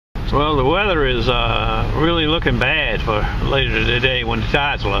Well, the weather is really looking bad for later today when the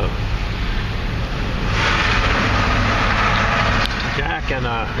tide's low. Jack and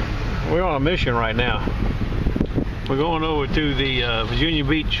we're on a mission right now. We're going over to the Virginia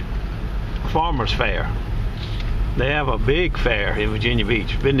Beach Farmers Fair. They have a big fair in Virginia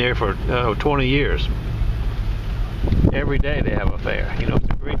Beach. Been there for 20 years. Every day they have a fair. You know, it's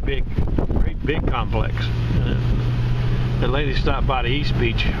a great big complex. The lady stopped by the East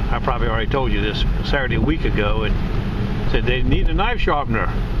Beach. I probably already told you this Saturday a week ago, and said they need a knife sharpener.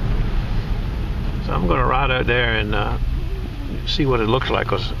 So I'm going to ride out there and see what it looks like.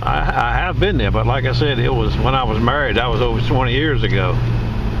 Cause I have been there, but like I said, it was when I was married. That was over 20 years ago.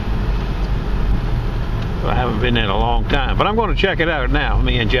 So I haven't been there in a long time. But I'm going to check it out now,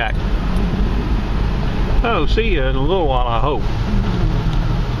 me and Jack. Oh, see you in a little while, I hope.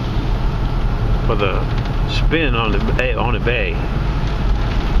 For the spin on the bay.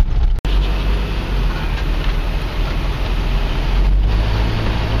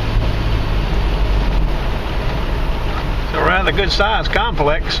 It's a rather good sized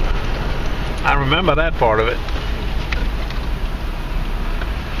complex. I remember that part of it.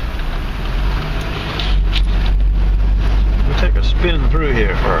 We'll take a spin through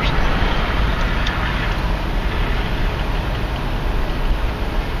here first.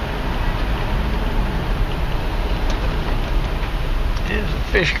 Here's a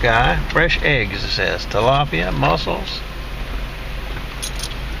fish guy. Fresh eggs, it says. Tilapia, mussels.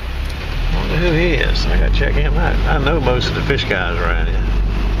 I wonder who he is. I gotta check him out. I know most of the fish guys around here.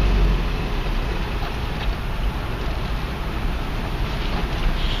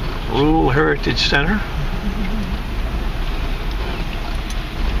 Rural Heritage Center.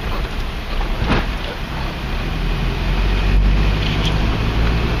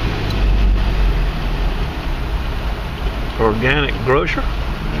 Organic grocer.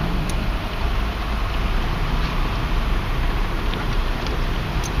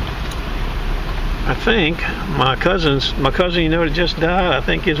 I think my cousin, you know, that just died, I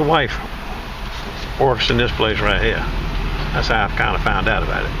think his wife works in this place right here. That's how I kind of found out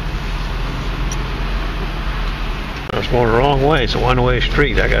about it. I was going the wrong way. It's a one-way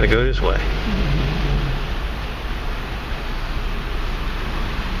street. I got to go this way.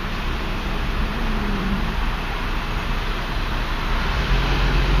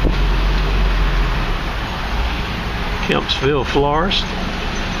 Kempsville Florist.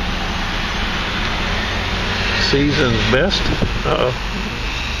 Season's Best. Uh-oh.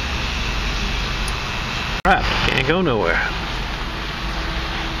 Crap, can't go nowhere.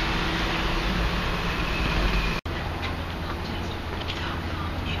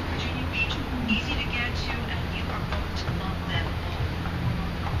 Easy to get to, and you are going to love them.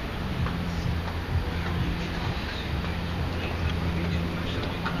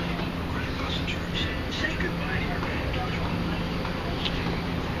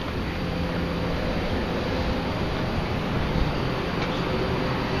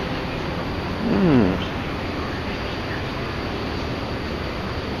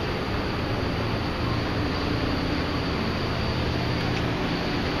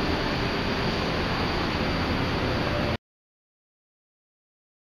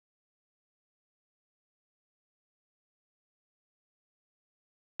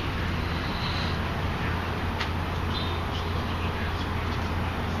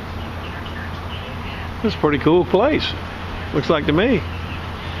 This is a pretty cool place. Looks like to me.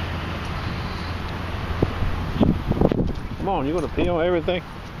 Come on, you want to pee on everything?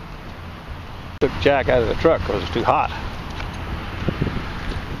 Took Jack out of the truck because it's too hot.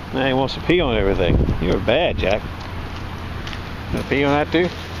 Now he wants to pee on everything. You're bad, Jack. Gonna pee on that too?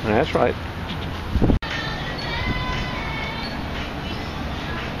 That's right.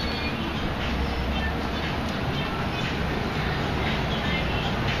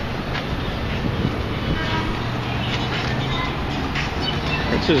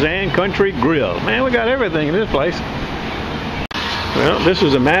 Suzanne Country Grill. Man, we got everything in this place. Well, this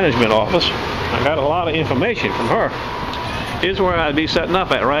is the management office. I got a lot of information from her. Here's where I'd be setting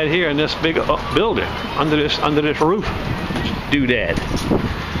up at, right here in this big building, under this roof doodad.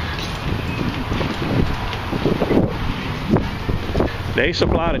 They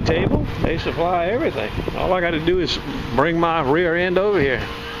supply the table. They supply everything. All I got to do is bring my rear end over here.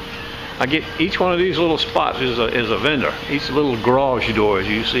 I get each one of these little spots is a vendor. Each little garage door, as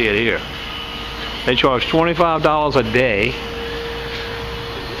you see it here. They charge $25 a day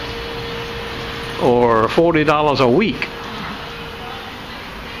or $40 a week.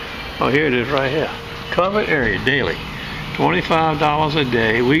 Oh, here it is right here. Covered area daily. $25 a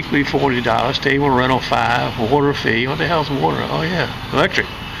day, weekly $40, table rental $5, water fee. What the hell's water? Oh yeah, electric.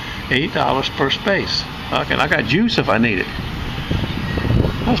 $8 per space. Okay, I got juice if I need it.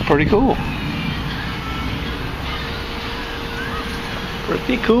 That's pretty cool.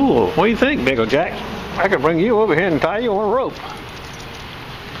 Pretty cool. What do you think, Big Jack? I could bring you over here and tie you on a rope.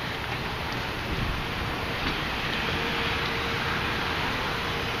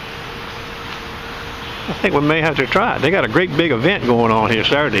 I think we may have to try it. They got a great big event going on here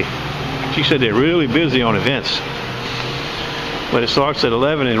Saturday. She said they're really busy on events. But it starts at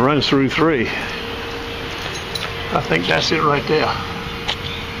 11 and runs through 3. I think that's it right there.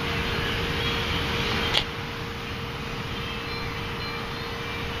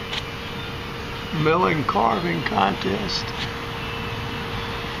 Milling carving contest.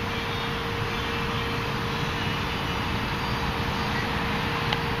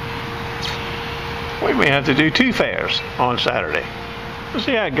 We may have to do 2 fairs on Saturday. We'll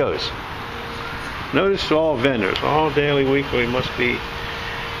see how it goes. Notice to all vendors, all daily, weekly must be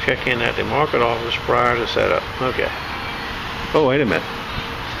check-in at the market office prior to setup. Okay. Oh, wait a minute.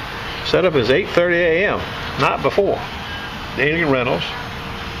 Setup is 8:30 a.m., not before. Daily rentals,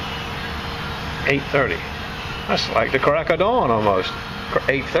 8:30. That's like the crack of dawn almost.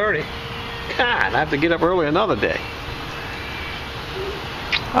 8:30. God, I have to get up early another day.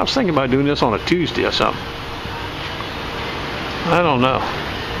 I was thinking about doing this on a Tuesday or something. I don't know.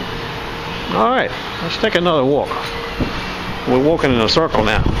 All right, let's take another walk. We're walking in a circle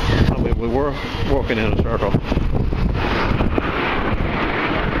now. I mean, we were walking in a circle. There's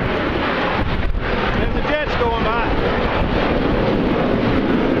the jets going by.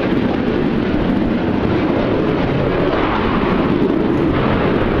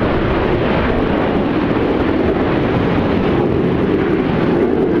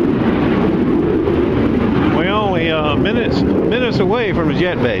 We're only minutes away from the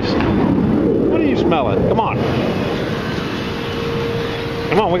jet base. What are you smelling? Come on.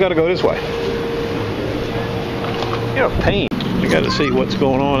 Come on, we got to go this way. You're a pain. We got to see what's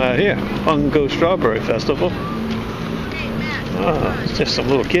going on out here. Fungo Strawberry Festival. Oh, it's just some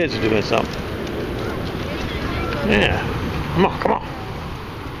little kids doing something. Yeah. Come on, come on.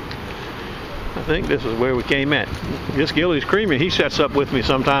 I think this is where we came at. This Gilly's Creamery, he sets up with me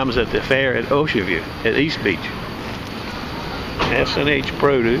sometimes at the fair at Ocean View, at East Beach. S&H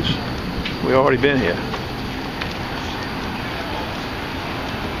Produce. We've already been here.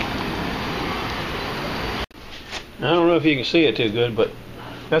 I don't know if you can see it too good, but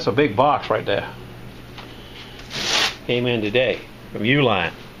that's a big box right there. Came in today from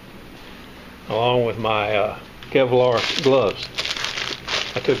Uline, along with my Kevlar gloves.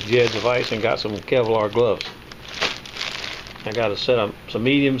 I took Jed's advice and got some Kevlar gloves. I got to set up some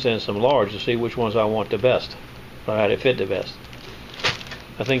mediums and some large to see which ones I want the best, or how they fit the best.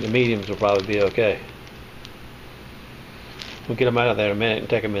 I think the mediums will probably be okay. We'll get them out of there in a minute and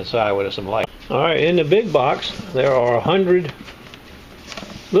take them inside with some light. Alright, in the big box, there are 100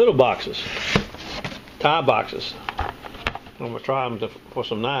 little boxes, tie boxes. I'm going to try them for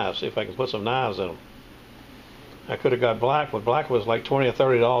some knives, see if I can put some knives in them. I could have got black, but black was like $20 or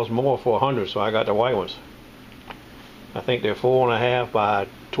 $30 more for 100, so I got the white ones. I think they're 4.5 by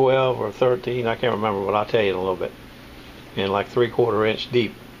 12 or 13, I can't remember, but I'll tell you in a little bit. And like 3/4 inch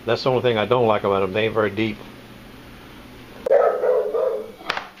deep. That's the only thing I don't like about them, they ain't very deep.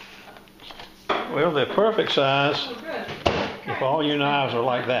 Well, they're perfect size if all your knives are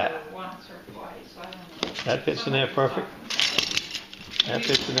like that. That fits in there perfect. That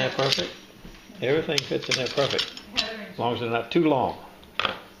fits in there perfect. Everything fits in there perfect, as long as they're not too long.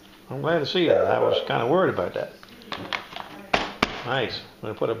 I'm glad to see that. I was kind of worried about that. Nice. I'm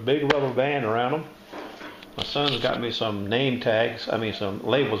going to put a big rubber band around them. My son's got me some name tags, some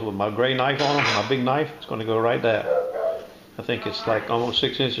labels with my gray knife on them, my big knife. It's going to go right there. I think it's like almost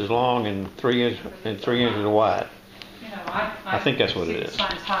 6 inches long and 3 inches wide. I think that's what it is.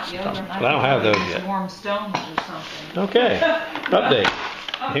 But I don't have those yet. Okay, update.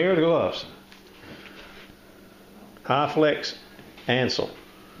 Here are the gloves. High Flex Ansel.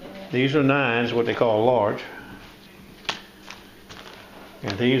 These are 9s, what they call large.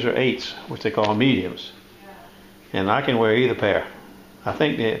 And these are 8s, which they call mediums. And I can wear either pair. I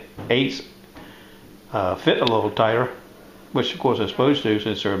think the 8s fit a little tighter, which of course they're supposed to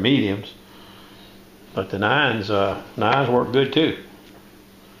since they're mediums. But the 9s work good too.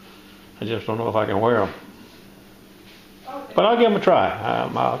 I just don't know if I can wear them. But I'll give them a try.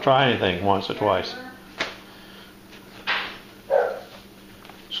 I'll try anything once or twice.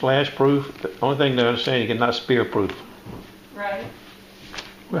 Slash proof. The only thing to understand, you cannot spear proof. Right.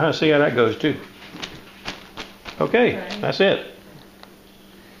 We'll have to see how that goes too. Okay, that's it.